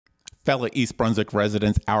fellow East Brunswick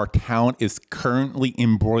residents, our town is currently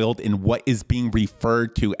embroiled in what is being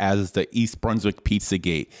referred to as the East Brunswick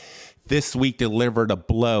PizzaGate. This week delivered a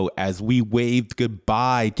blow as we waved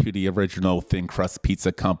goodbye to the original Thing Crust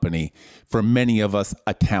Pizza Company, for many of us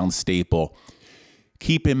a town staple.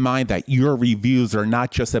 Keep in mind that your reviews are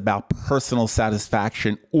not just about personal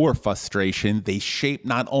satisfaction or frustration. They shape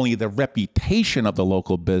not only the reputation of the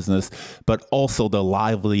local business, but also the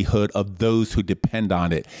livelihood of those who depend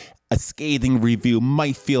on it. A scathing review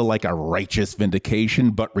might feel like a righteous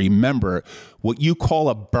vindication, but remember, what you call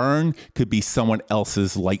a burn could be someone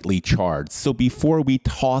else's lightly charged. So before we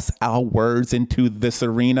toss our words into this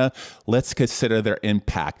arena, let's consider their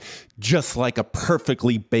impact. Just like a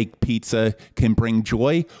perfectly baked pizza can bring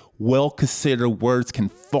joy, well-considered words can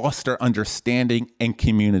foster understanding and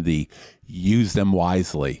community. Use them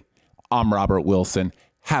wisely. I'm Robert Wilson.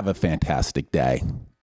 Have a fantastic day.